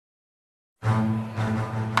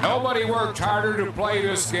Nobody worked harder to play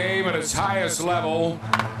this game at its highest level.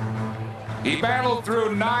 He battled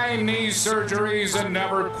through 9 knee surgeries and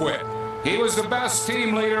never quit. He was the best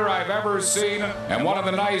team leader I've ever seen and one of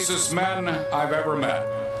the nicest men I've ever met.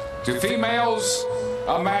 To females,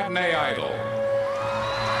 a matinee idol.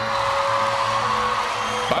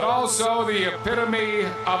 But also the epitome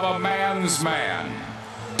of a man's man,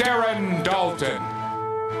 Darren Daulton.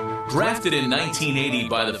 Drafted in 1980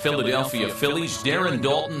 by the Philadelphia Phillies, Darren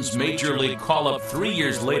Daulton's Major League call-up 3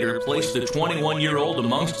 years later placed the 21-year-old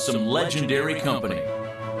amongst some legendary company.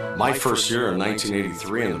 My first year in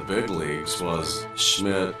 1983 in the big leagues was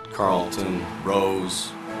Schmidt, Carlton,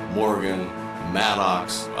 Rose, Morgan,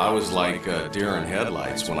 Maddox. I was like deer in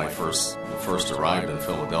headlights when I first arrived in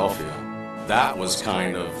Philadelphia. That was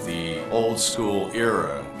kind of the old school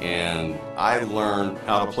era, and I learned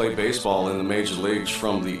how to play baseball in the major leagues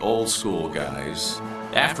from the old school guys.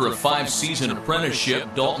 After a 5-season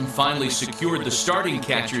apprenticeship, Daulton finally secured the starting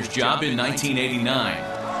catcher's job in 1989.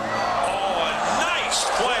 Oh, a nice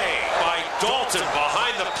play by Daulton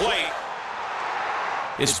behind the plate.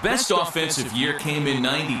 His best offensive year came in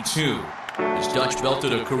 '92. As Dutch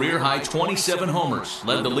belted a career-high 27 homers,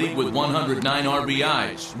 led the league with 109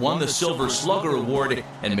 RBIs, won the Silver Slugger Award,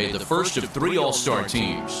 and made the first of 3 All-Star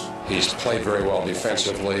teams. He's played very well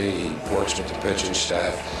defensively. He works with the pitching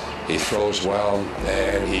staff. He throws well,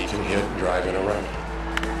 and he can hit and drive in a run.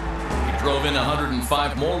 He drove in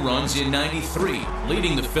 105 more runs in '93,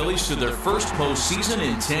 leading the Phillies to their first postseason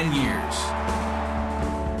in 10 years.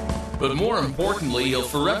 But more importantly, he'll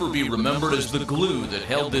forever be remembered as the glue that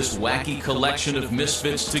held this wacky collection of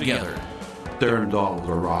misfits together. Darren Daulton was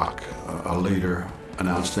a rock, a leader, an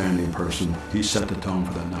outstanding person. He set the tone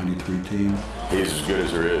for that '93 team. He's as good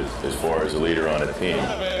as there is as far as a leader on a team.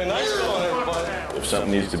 If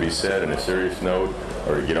something needs to be said in a serious note,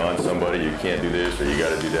 or to get on somebody, you can't do this or you got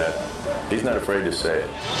to do that, he's not afraid to say it.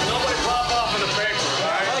 Nobody pop off in the picture, all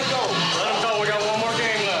right? Let it go. Let him go. We got one more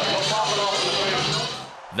game left. No popping off in the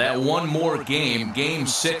picture. That one more game, Game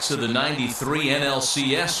 6 of the '93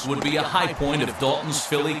 NLCS, would be a high point of Daulton's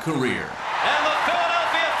Philly career. And the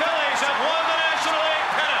Philadelphia Phillies have won the National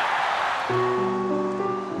League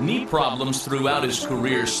pennant. Knee problems throughout his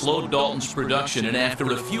career slowed Daulton's production, and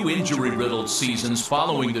after a few injury-riddled seasons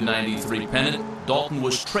following the '93 pennant, Daulton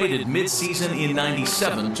was traded mid-season in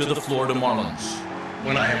 '97 to the Florida Marlins.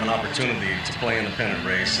 When I have an opportunity to play in the pennant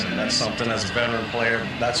race, and that's something as a veteran player,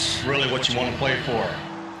 that's really what you want to play for.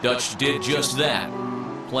 Dutch did just that,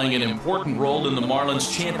 playing an important role in the Marlins'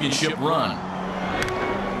 championship run.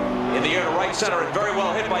 In the air to right center and very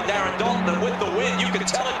well hit by Darren Daulton, and with the win, you can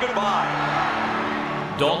tell it goodbye.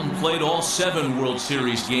 Daulton played all 7 World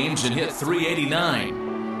Series games and hit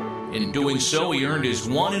 .389. In doing so, he earned his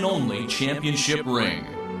one and only championship ring.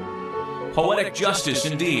 Poetic justice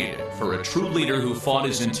indeed for a true leader who fought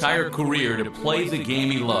his entire career to play the game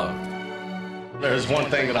he loved. There's one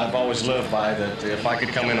thing that I've always lived by, that if I could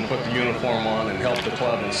come in and put the uniform on and help the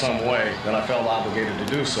club in some way, then I felt obligated to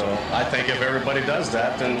do so. I think if everybody does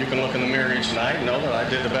that, then you can look in the mirror each night and know that I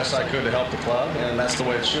did the best I could to help the club, and that's the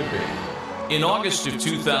way it should be. In August of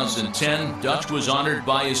 2010, Dutch was honored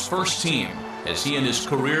by his first team, as he and his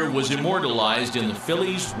career was immortalized in the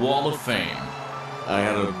Phillies Wall of Fame. I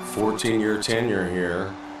had a 14-year tenure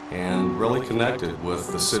here and really connected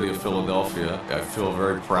with the city of Philadelphia. I feel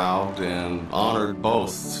very proud and honored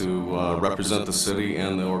both to represent the city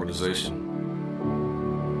and the organization.